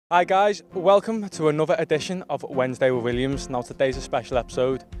Hi guys, welcome to another edition of Wednesday with Williams. Now today's a special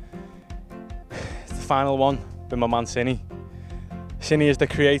episode. It's the final one with my man Sinny. Sinny is the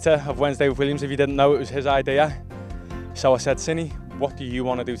creator of Wednesday with Williams. If you didn't know, it was his idea. So I said, Sinny, what do you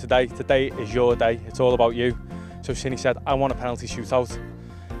want to do today? Today is your day, it's all about you. So Sinny said, I want a penalty shootout.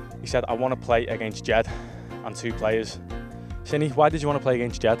 He said, I want to play against Jed and two players. Sinny, why did you want to play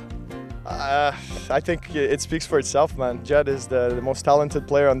against Jed? I think it speaks for itself, man. Jed is the most talented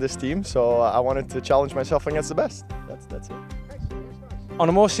player on this team, so I wanted to challenge myself against the best. That's it. On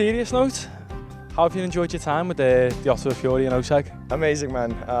a more serious note, how have you enjoyed your time with the Ottawa Fury and OSEG? Amazing,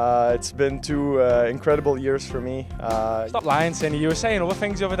 man. It's been two incredible years for me. Stop lying, Sinny. You were saying other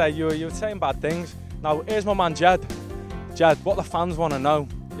things the other day. You were saying bad things. Now, here's my man Jed. Jed, what the fans want to know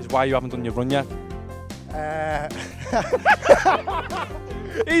is why you haven't done your run yet.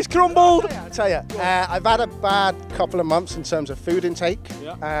 He's crumbled! I'll tell you, I've had a bad couple of months in terms of food intake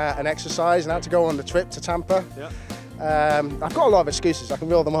and exercise, and I had to go on the trip to Tampa. I've got a lot of excuses, I can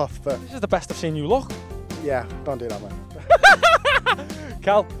reel them off, but... This is the best I've seen you look. Yeah, don't do that, man.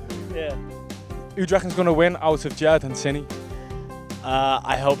 Cal? Yeah. Who do you reckon's going to win out of Jed and Sinny?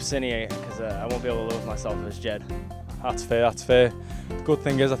 I hope Sinny, because I won't be able to live with myself as Jed. That's fair, that's fair. The good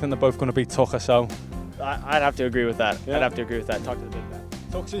thing is, I think they're both going to beat Tucker, so... I'd have to agree with that. Yeah. I'd have to agree with that. Talk to the big man.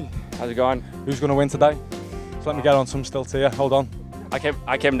 Tuxie, how's it going? Who's going to win today? Just let me get on some stilts here. Hold on.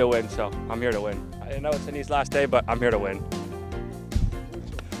 I came to win, so I'm here to win. I know it's Sinny's last day, but I'm here to win.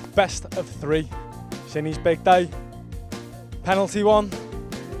 Best of three. Sinny's big day. Penalty one.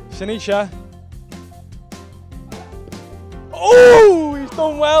 Sinisa. Oh, he's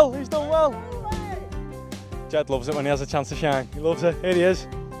done well. He's done well. Jed loves it when he has a chance to shine. He loves it. Here he is.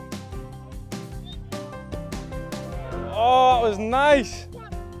 Oh, that was nice.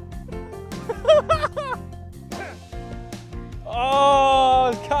 Oh,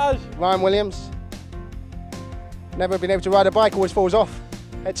 it's cash. Ryan Williams. Never been able to ride a bike, always falls off.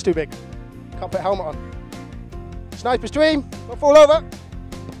 Head's too big. Can't put a helmet on. Sniper's dream, don't fall over.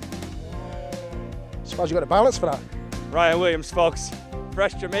 Suppose you got the balance for that. Ryan Williams, folks.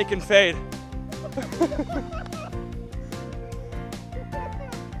 Fresh Jamaican fade.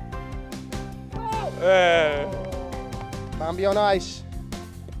 Bambi on ice.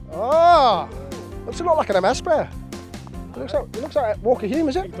 Oh, looks a lot like an MS player. It looks like Walker Hume,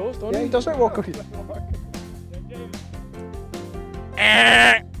 is it? He does, doesn't he? Yeah, he does look Walker Hume.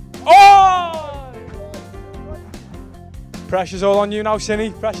 Oh! Pressure's all on you now,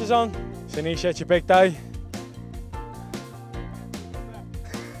 Sinny. Pressure's on. Sinny, it's your big day.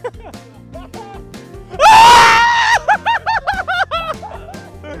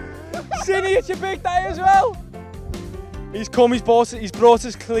 Sinny, it's your big day as well. He's come, he's brought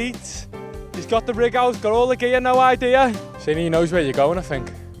his cleats. He's got the rig out, got all the gear, no idea. Sinny, he knows where you're going, I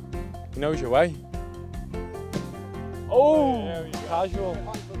think. He knows your way. Oh, casual.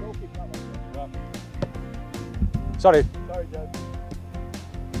 Sorry. Sorry, Jed.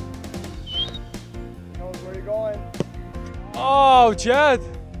 He knows where you're going. Oh, Jed.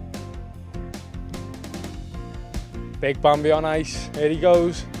 Big Bambi on ice. Here he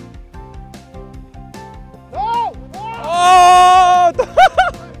goes. No! Oh!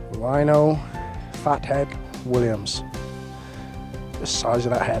 Rhino, fathead, Williams. The size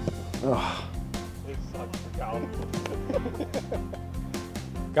of that head. Oh.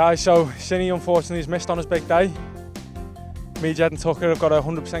 Guys, so Sinny unfortunately has missed on his big day. Me, Jed and Tucker have got a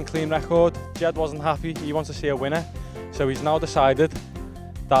 100% clean record. Jed wasn't happy, he wants to see a winner. So he's now decided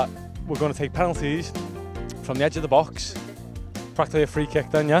that we're going to take penalties from the edge of the box. Practically a free kick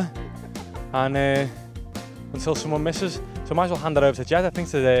then, yeah? And until someone misses. So I might as well hand it over to Jed. I think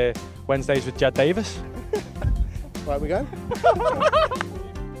to the Wednesdays with Jed Davis. Right, we go.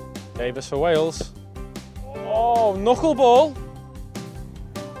 Davis for Wales. Oh, knuckleball.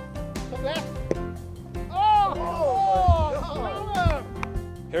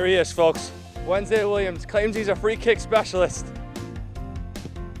 Here he is, folks. Wednesday Williams claims he's a free kick specialist.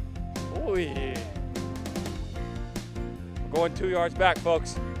 Oh yeah. We're going 2 yards back,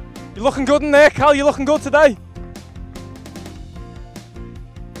 folks. You're looking good in there, Cal. You're looking good today.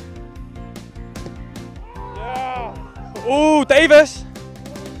 Yeah. Ooh, Davis.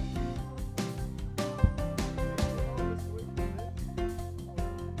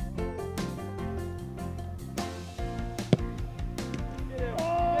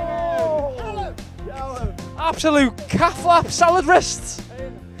 Absolute calf flap, salad wrists.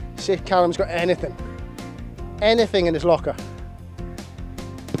 See if Callum's got anything in his locker.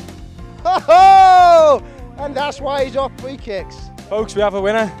 Oh! And that's why he's off free kicks. Folks, we have a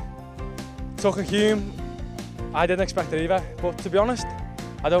winner. Tucker Hume. I didn't expect it either, but to be honest,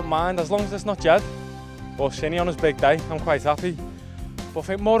 I don't mind, as long as it's not Jed or Sinny on his big day, I'm quite happy. But I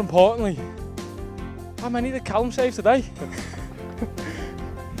think more importantly, how many did Callum save today?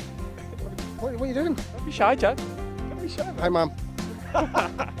 What are you doing? Don't be shy, Jed. Don't be shy, man. Hey, Mum.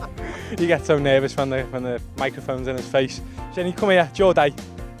 He gets so nervous when the microphone's in his face. Sinny, come here, it's your day.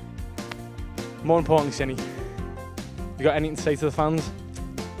 More importantly, Sinny, you got anything to say to the fans?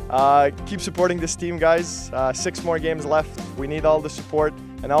 Keep supporting this team, guys. 6 more games left. We need all the support,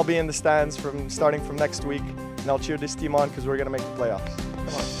 and I'll be in the stands starting from next week, and I'll cheer this team on because we're gonna make the playoffs. Come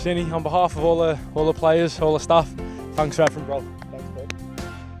on. Sinny, on behalf of all the players, all the staff, thanks for everything, bro. Thanks, bro.